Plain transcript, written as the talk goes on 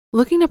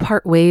Looking to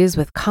part ways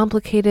with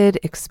complicated,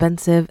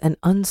 expensive, and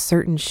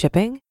uncertain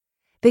shipping?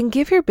 Then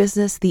give your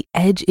business the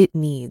edge it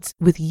needs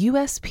with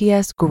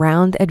USPS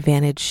Ground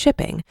Advantage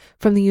shipping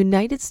from the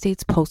United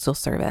States Postal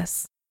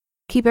Service.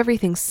 Keep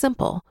everything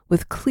simple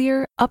with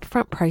clear,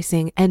 upfront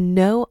pricing and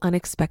no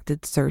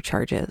unexpected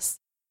surcharges.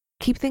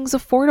 Keep things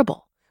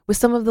affordable with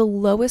some of the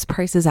lowest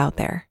prices out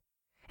there.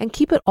 And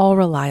keep it all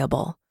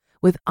reliable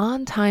with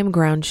on-time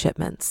ground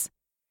shipments.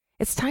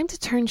 It's time to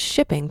turn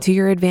shipping to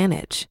your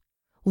advantage.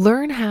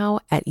 Learn how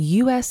at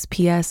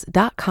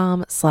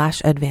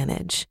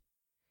USPS.com/advantage.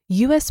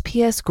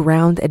 USPS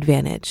Ground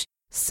Advantage.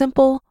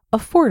 Simple,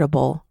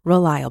 affordable,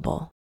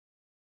 reliable.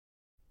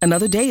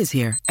 Another day is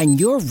here, and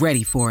you're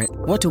ready for it.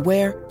 What to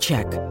wear?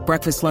 Check.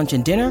 Breakfast, lunch,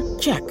 and dinner?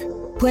 Check.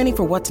 Planning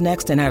for what's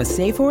next and how to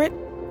save for it?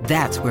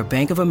 That's where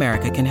Bank of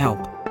America can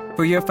help.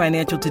 For your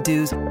financial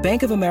to-dos,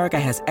 Bank of America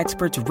has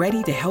experts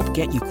ready to help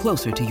get you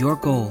closer to your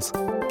goals.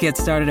 Get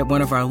started at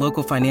one of our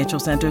local financial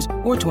centers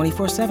or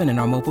 24/7 in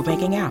our mobile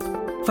banking app.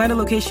 Find a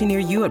location near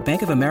you at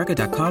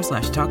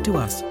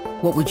bankofamerica.com/talktous.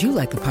 What would you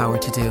like the power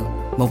to do?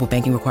 Mobile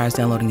banking requires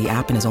downloading the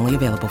app and is only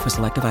available for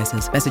select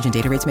devices. Message and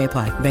data rates may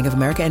apply. Bank of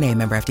America N.A.,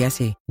 member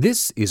FDIC.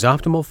 This is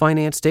Optimal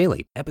Finance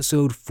Daily,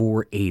 episode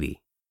 480.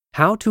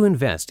 How to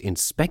invest in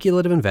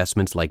speculative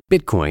investments like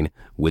Bitcoin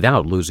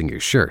without losing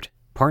your shirt,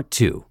 part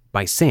 2,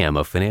 by Sam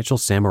of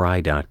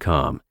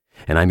FinancialSamurai.com.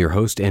 And I'm your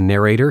host and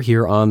narrator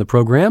here on the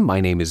program.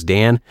 My name is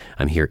Dan.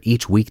 I'm here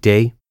each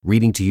weekday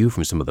reading to you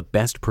from some of the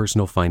best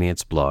personal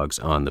finance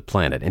blogs on the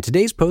planet. And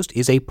today's post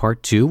is a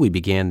part 2. We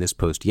began this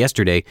post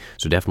yesterday,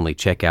 so definitely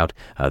check out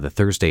the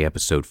Thursday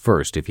episode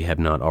first if you have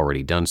not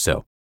already done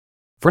so.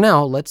 For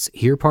now, let's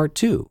hear part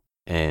 2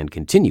 and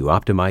continue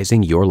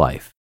optimizing your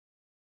life.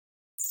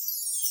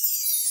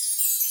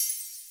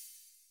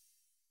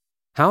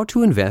 How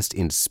to invest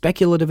in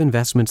speculative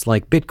investments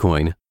like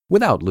Bitcoin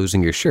without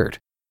losing your shirt,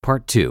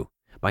 part 2,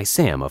 by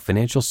Sam of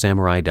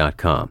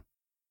FinancialSamurai.com.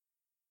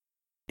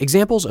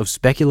 Examples of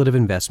speculative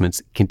investments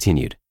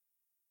continued.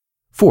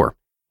 4.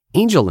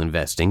 Angel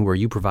investing, where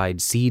you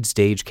provide seed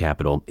stage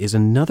capital, is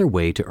another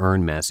way to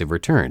earn massive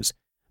returns.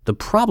 The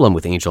problem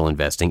with angel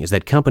investing is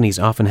that companies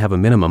often have a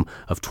minimum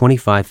of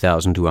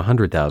 $25,000 to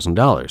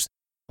 $100,000,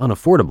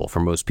 unaffordable for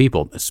most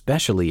people,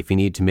 especially if you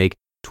need to make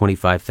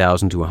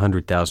 $25,000 to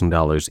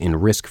 $100,000 in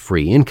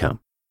risk-free income.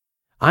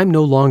 I'm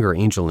no longer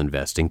angel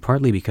investing,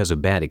 partly because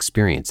of bad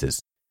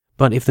experiences,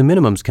 but if the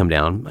minimums come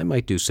down, I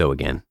might do so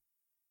again.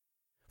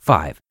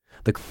 5.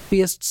 The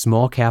crappiest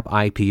small-cap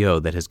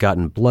IPO that has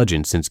gotten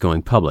bludgeoned since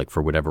going public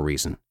for whatever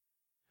reason.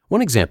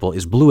 One example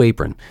is Blue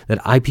Apron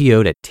that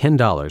IPO'd at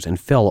 $10 and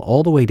fell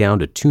all the way down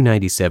to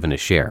 $2.97 a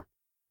share.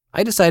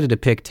 I decided to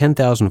pick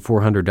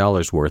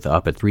 $10,400 worth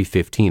up at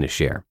 $3.15 a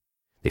share.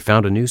 They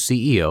found a new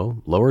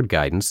CEO, lowered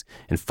guidance,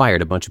 and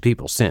fired a bunch of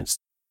people since.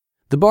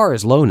 The bar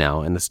is low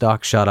now and the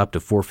stock shot up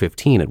to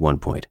 $4.15 at one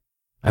point.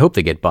 I hope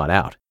they get bought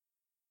out.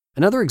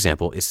 Another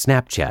example is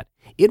Snapchat.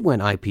 It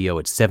went IPO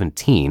at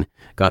 $17,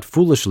 got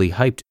foolishly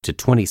hyped to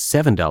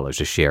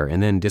 $27 a share,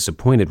 and then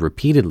disappointed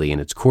repeatedly in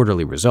its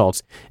quarterly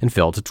results and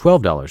fell to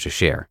 $12 a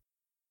share.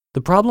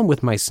 The problem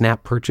with my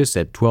Snap purchase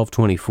at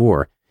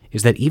 $12.24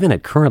 is that even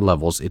at current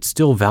levels, it's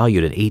still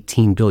valued at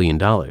 $18 billion.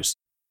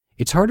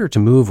 It's harder to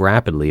move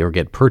rapidly or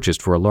get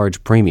purchased for a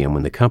large premium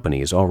when the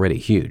company is already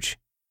huge.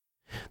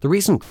 The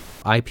recent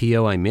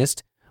IPO I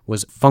missed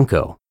was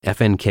Funko,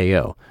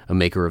 FNKO, a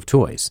maker of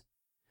toys.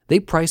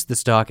 They priced the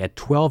stock at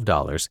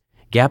 $12,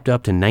 gapped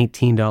up to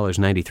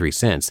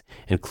 $19.93,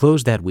 and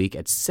closed that week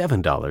at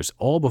 $7,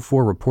 all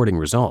before reporting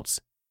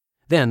results.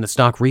 Then the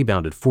stock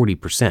rebounded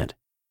 40%.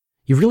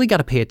 You really got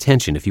to pay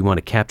attention if you want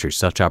to capture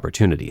such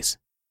opportunities.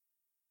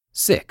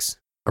 6.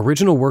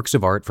 Original works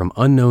of art from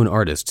unknown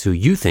artists who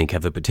you think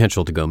have the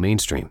potential to go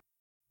mainstream.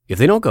 If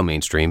they don't go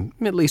mainstream,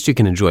 at least you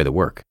can enjoy the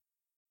work.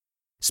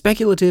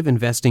 Speculative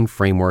investing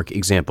framework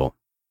example.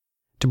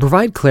 To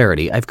provide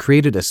clarity, I've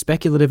created a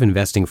speculative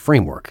investing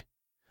framework.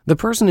 The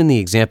person in the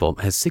example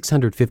has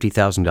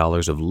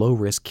 $650,000 of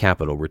low-risk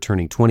capital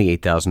returning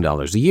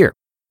 $28,000 a year,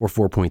 or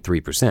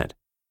 4.3%.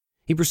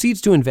 He proceeds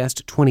to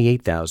invest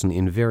 $28,000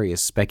 in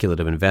various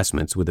speculative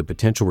investments with a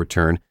potential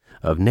return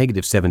of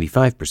negative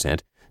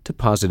 75% to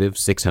positive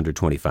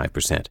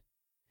 625%.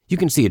 You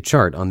can see a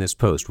chart on this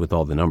post with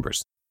all the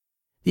numbers.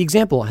 The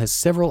example has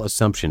several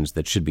assumptions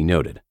that should be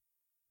noted.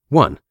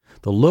 1.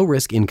 The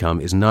low-risk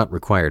income is not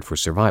required for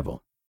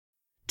survival.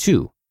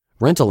 2.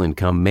 Rental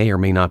income may or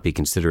may not be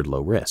considered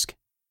low risk.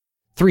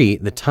 3.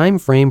 The time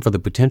frame for the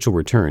potential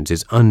returns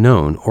is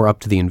unknown or up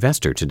to the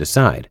investor to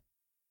decide.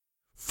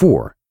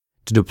 4.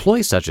 To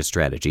deploy such a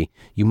strategy,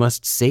 you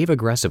must save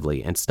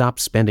aggressively and stop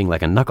spending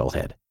like a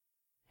knucklehead.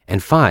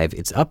 And 5.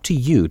 It's up to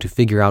you to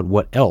figure out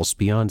what else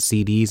beyond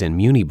CDs and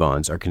muni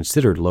bonds are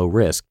considered low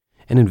risk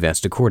and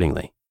invest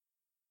accordingly.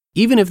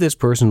 Even if this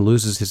person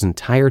loses his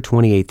entire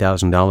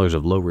 $28,000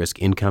 of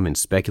low-risk income in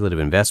speculative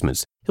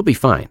investments, he'll be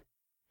fine.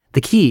 The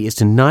key is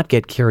to not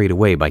get carried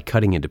away by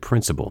cutting into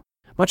principal,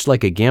 much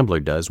like a gambler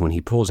does when he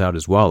pulls out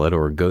his wallet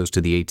or goes to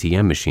the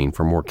ATM machine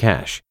for more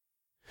cash.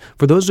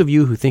 For those of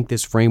you who think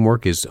this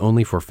framework is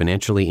only for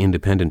financially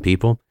independent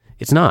people,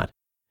 It's not.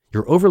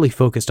 You're overly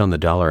focused on the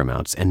dollar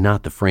amounts and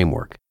not the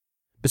framework.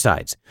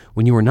 Besides,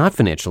 when you are not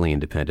financially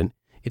independent,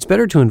 it's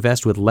better to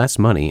invest with less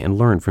money and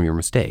learn from your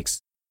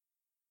mistakes.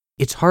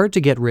 It's hard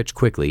to get rich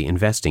quickly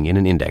investing in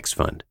an index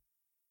fund.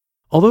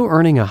 Although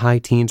earning a high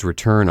teens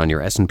return on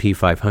your S&P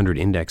 500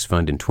 index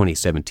fund in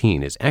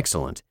 2017 is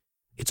excellent,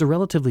 it's a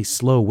relatively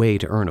slow way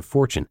to earn a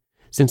fortune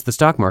since the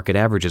stock market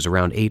averages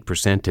around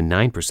 8% to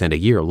 9% a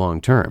year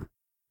long term.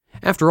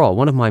 After all,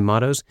 one of my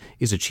mottos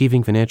is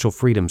achieving financial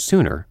freedom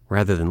sooner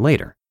rather than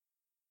later.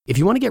 If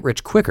you want to get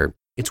rich quicker,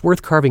 it's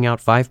worth carving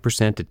out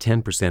 5% to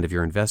 10% of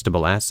your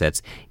investable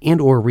assets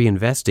and/or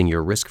reinvesting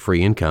your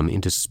risk-free income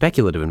into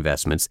speculative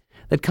investments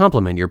that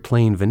complement your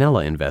plain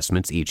vanilla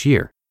investments each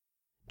year.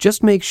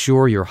 Just make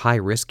sure your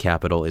high-risk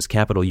capital is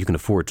capital you can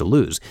afford to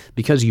lose,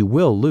 because you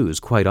will lose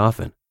quite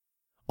often.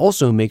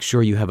 Also, make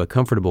sure you have a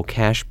comfortable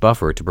cash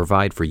buffer to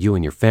provide for you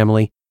and your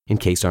family in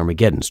case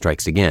Armageddon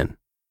strikes again.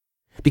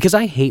 Because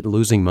I hate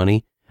losing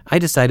money, I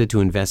decided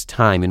to invest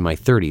time in my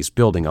 30s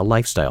building a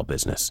lifestyle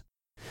business.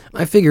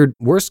 I figured,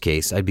 worst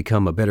case, I'd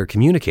become a better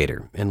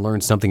communicator and learn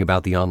something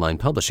about the online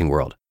publishing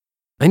world.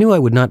 I knew I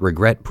would not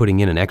regret putting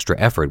in an extra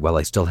effort while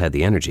I still had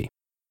the energy.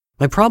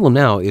 My problem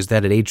now is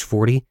that at age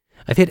 40,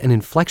 I've hit an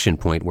inflection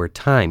point where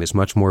time is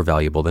much more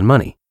valuable than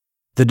money.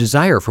 The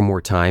desire for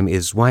more time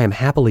is why I'm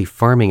happily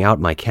farming out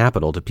my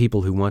capital to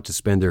people who want to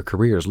spend their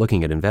careers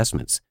looking at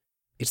investments.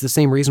 It's the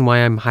same reason why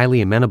I'm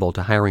highly amenable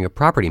to hiring a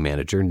property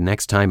manager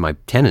next time my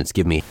tenants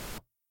give me.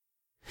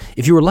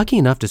 If you were lucky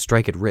enough to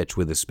strike it rich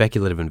with a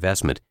speculative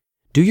investment,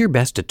 do your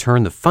best to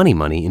turn the funny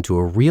money into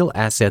a real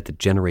asset that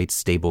generates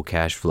stable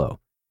cash flow.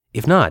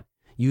 If not,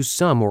 use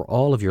some or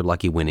all of your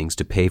lucky winnings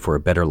to pay for a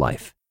better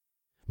life.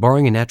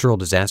 Barring a natural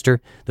disaster,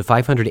 the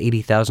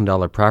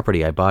 $580,000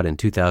 property I bought in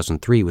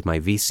 2003 with my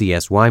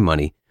VCSY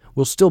money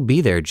will still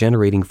be there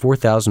generating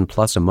 $4,000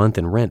 plus a month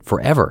in rent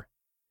forever.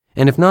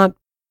 And if not,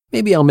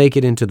 maybe I'll make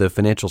it into the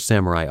Financial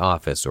Samurai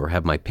office or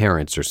have my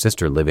parents or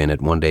sister live in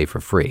it one day for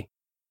free.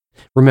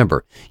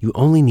 Remember, you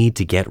only need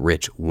to get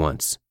rich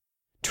once.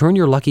 Turn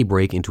your lucky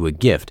break into a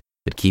gift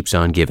that keeps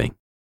on giving.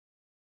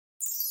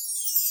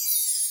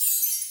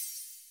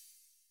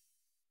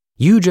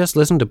 You just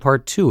listened to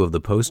part 2 of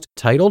the post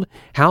titled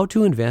How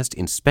to Invest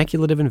in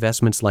Speculative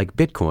Investments Like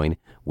Bitcoin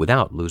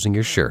Without Losing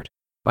Your Shirt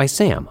by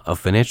Sam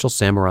of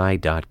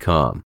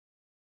FinancialSamurai.com.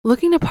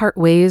 Looking to part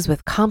ways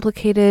with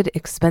complicated,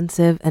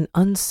 expensive, and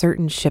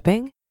uncertain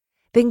shipping?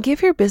 Then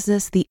give your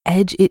business the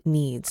edge it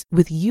needs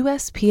with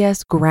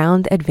USPS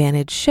Ground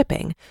Advantage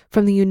shipping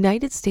from the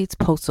United States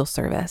Postal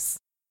Service.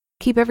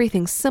 Keep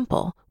everything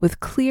simple with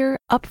clear,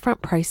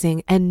 upfront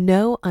pricing and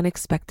no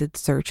unexpected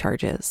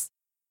surcharges.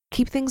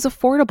 Keep things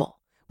affordable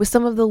with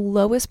some of the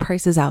lowest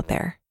prices out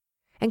there.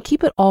 And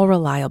keep it all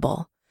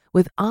reliable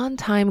with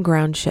on-time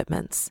ground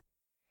shipments.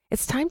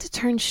 It's time to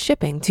turn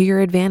shipping to your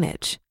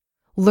advantage.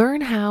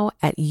 Learn how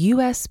at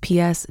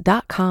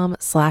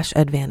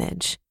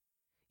USPS.com/advantage.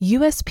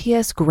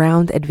 USPS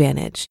Ground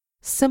Advantage.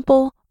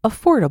 Simple,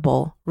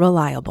 affordable,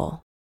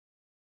 reliable.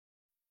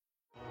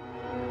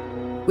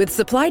 With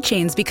supply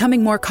chains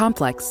becoming more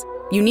complex,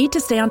 you need to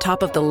stay on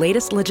top of the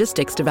latest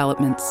logistics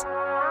developments.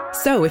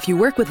 So if you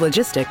work with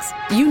logistics,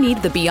 you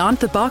need the Beyond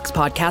the Box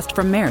podcast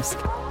from Maersk.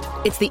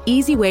 It's the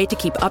easy way to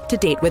keep up to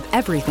date with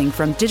everything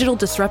from digital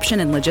disruption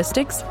in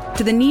logistics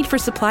to the need for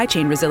supply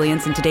chain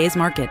resilience in today's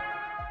market.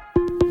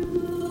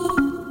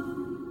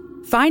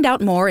 Find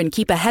out more and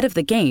keep ahead of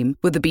the game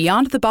with the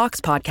Beyond the Box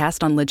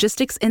podcast on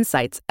logistics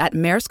insights at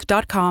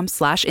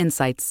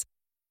maersk.com/insights.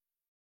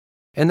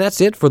 And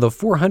that's it for the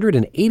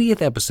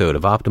 480th episode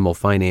of Optimal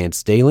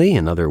Finance Daily,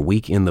 another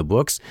week in the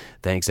books.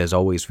 Thanks as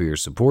always for your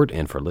support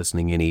and for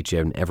listening in each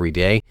and every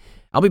day.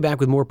 I'll be back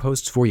with more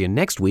posts for you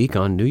next week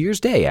on New Year's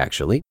Day,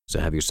 actually. So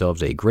have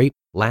yourselves a great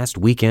last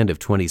weekend of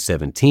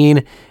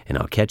 2017, and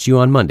I'll catch you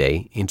on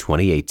Monday in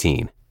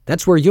 2018.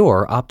 That's where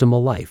your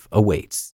optimal life awaits.